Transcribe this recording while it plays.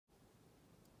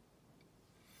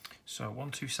So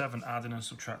 127 adding and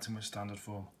subtracting with standard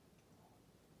form.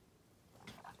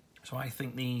 So I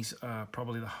think these are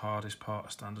probably the hardest part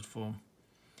of standard form.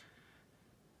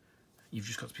 You've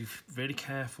just got to be really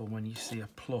careful when you see a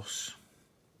plus,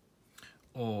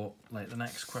 or like the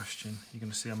next question, you're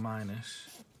going to see a minus,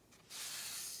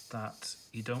 that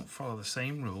you don't follow the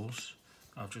same rules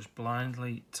of just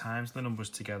blindly times the numbers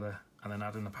together and then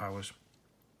adding the powers,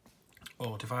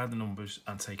 or divide the numbers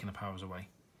and taking the powers away.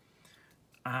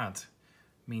 Add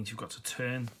means you've got to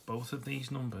turn both of these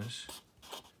numbers,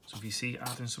 so if you see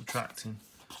adding, subtracting,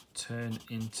 turn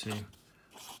into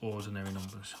ordinary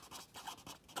numbers.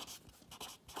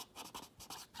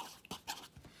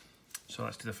 So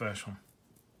let's do the first one.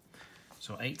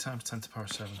 So 8 times 10 to the power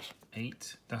 7,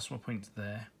 8 decimal points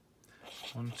there.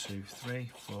 1, 2, 3,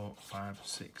 4, 5,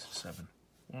 6, 7.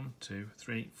 1, 2,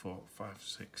 3, 4, 5,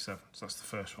 6, 7. So that's the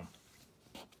first one.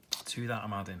 To that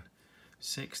I'm adding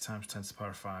 6 times 10 to the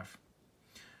power 5.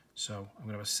 So I'm going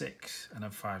to have a 6 and then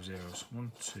 5 zeros.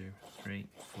 1, 2, 3,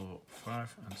 4,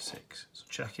 5 and 6. So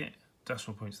check it.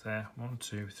 Decimal points there. 1,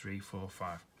 2, 3, 4,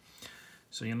 5.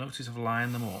 So you'll notice I've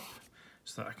lined them up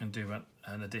so that I can do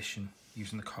an addition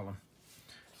using the column.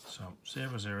 So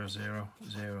 0, 0, 0,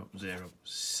 0, 0,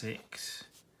 6,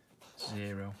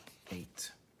 0,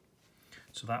 8.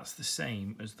 So that's the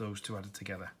same as those two added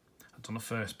together. I've done the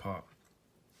first part.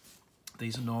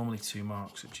 These are normally 2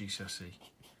 marks at GCSE.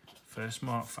 First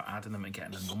mark for adding them and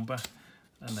getting a number,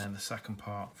 and then the second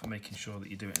part for making sure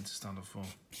that you do it into standard form.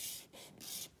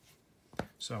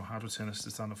 So how do we turn this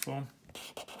to standard form?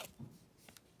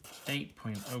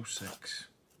 8.06,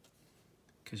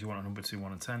 because you want a number between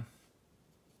 1 and 10.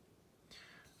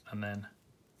 And then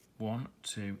 1,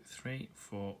 2, 3,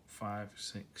 4, 5,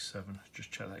 6, 7.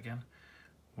 Just check that again.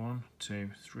 1, 2,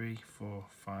 3, 4,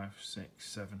 5,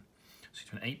 6, 7. So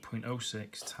you're doing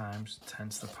 8.06 times 10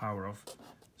 to the power of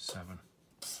 7.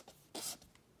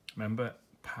 Remember,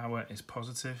 power is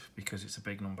positive because it's a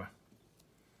big number.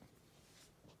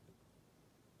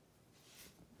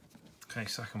 Okay,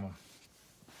 second one.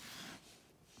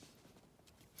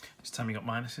 This time you got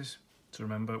minuses. So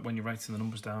remember, when you're writing the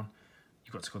numbers down,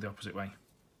 you've got to go the opposite way.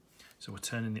 So we're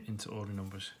turning it into ordinary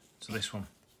numbers. So this one,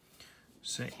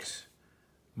 6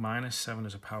 minus 7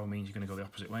 as a power means you're going to go the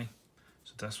opposite way.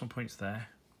 So decimal points there.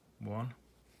 1,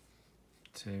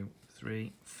 2,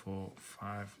 3, 4,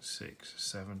 5, 6,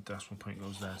 7. Decimal point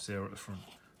goes there. 0 at the front.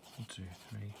 1, 2,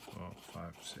 3, 4, 5,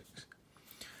 6.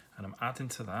 And I'm adding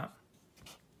to that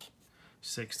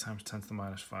 6 times 10 to the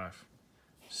minus 5.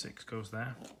 6 goes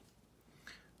there.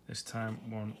 This time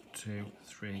 1, 2,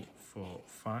 3, 4,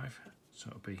 5. So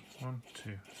it'll be 1,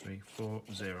 2, 3, 4,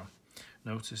 0.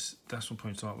 Notice decimal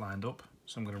points aren't lined up,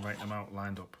 so I'm going to write them out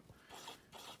lined up.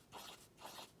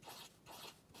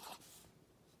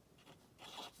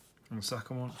 And the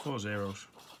second one, 4 zeros,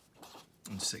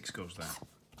 and 6 goes there.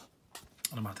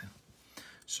 And I'm adding.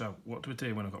 So what do we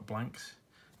do when I've got blanks?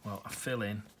 Well, I fill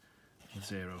in with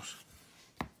zeros.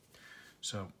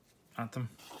 So add them.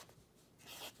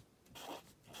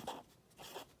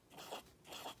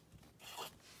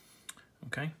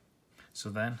 Okay, so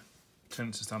then turn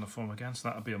it to standard form again, so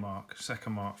that'll be a mark,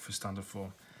 second mark for standard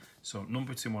form. So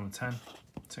number between 1 and 10,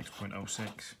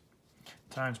 6.06,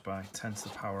 times by 10 to the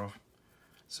power of.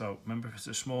 So remember, if it's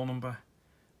a small number,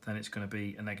 then it's going to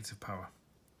be a negative power.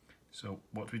 So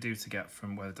what do we do to get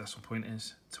from where the decimal point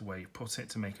is to where you put it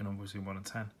to make a number between 1 and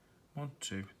 10? 1,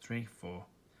 2, 3, 4,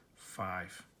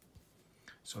 5.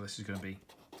 So this is going to be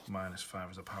minus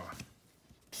 5 as a power.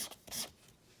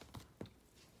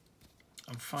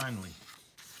 And finally,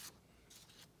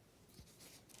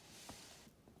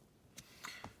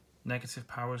 negative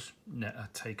powers, a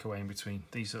takeaway in between.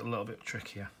 These are a little bit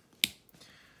trickier.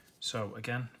 So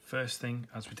again, first thing,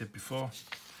 as we did before,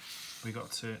 we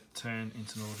got to turn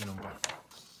into an ordinary number.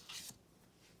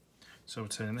 So we're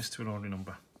turning this to an ordinary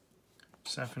number.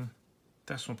 7,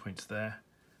 decimal points there,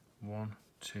 1,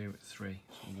 2, 3.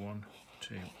 So 1,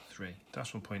 2, 3.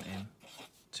 Decimal point in,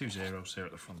 2 zeros, 0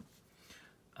 at the front.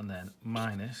 And then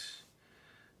minus,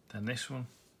 then this one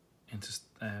into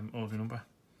ordinary number.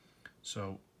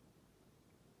 So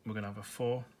we're going to have a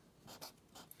 4.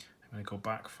 I'm going to go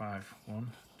back 5.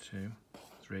 1, 2,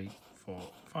 3, 4,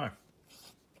 5.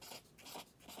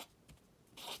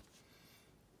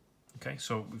 Okay,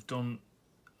 so we've done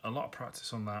a lot of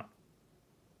practice on that.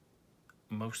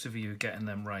 Most of you are getting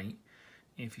them right.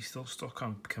 If you're still stuck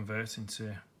on converting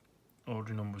to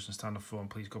ordinary numbers and standard form,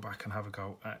 please go back and have a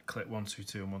go at clip 1, 2,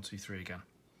 2 and 1, 2, 3 again.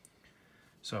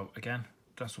 So again,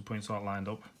 decimal points aren't lined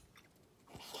up.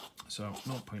 So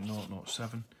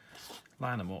 0.007,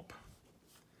 line them up.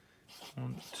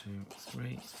 1, 2,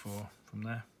 3, 4 from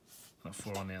there. and a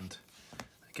 4 on the end.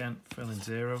 Again, fill in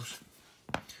zeros.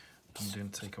 I'm doing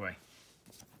take away.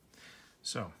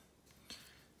 So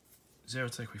 0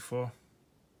 take away 4.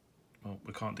 Well,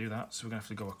 we can't do that, so we're going to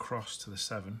have to go across to the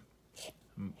 7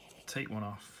 and take 1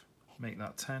 off, make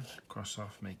that 10, cross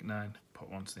off, make 9, put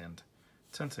 1 to the end.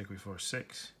 10 take away 4 is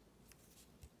 6.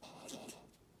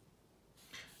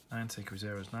 9 take away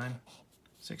 0 is 9.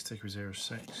 6 take away 0 is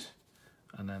 6.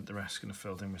 And then the rest is going to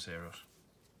fill in with zeros.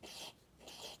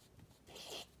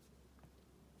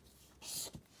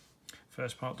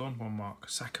 First part done, 1 mark.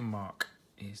 Second mark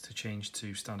is to change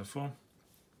to standard form.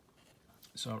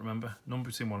 So remember, number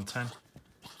between 1 and 10.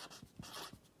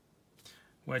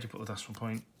 Where do you put the decimal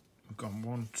point? We've gone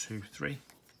 1, 2, 3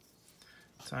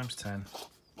 times 10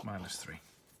 minus 3.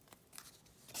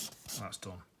 That's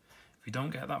done. If you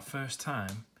don't get that first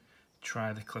time,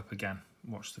 try the clip again.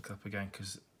 Watch the clip again,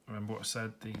 because remember what I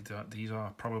said, these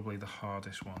are probably the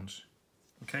hardest ones.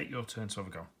 Okay, your turn to have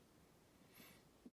a go.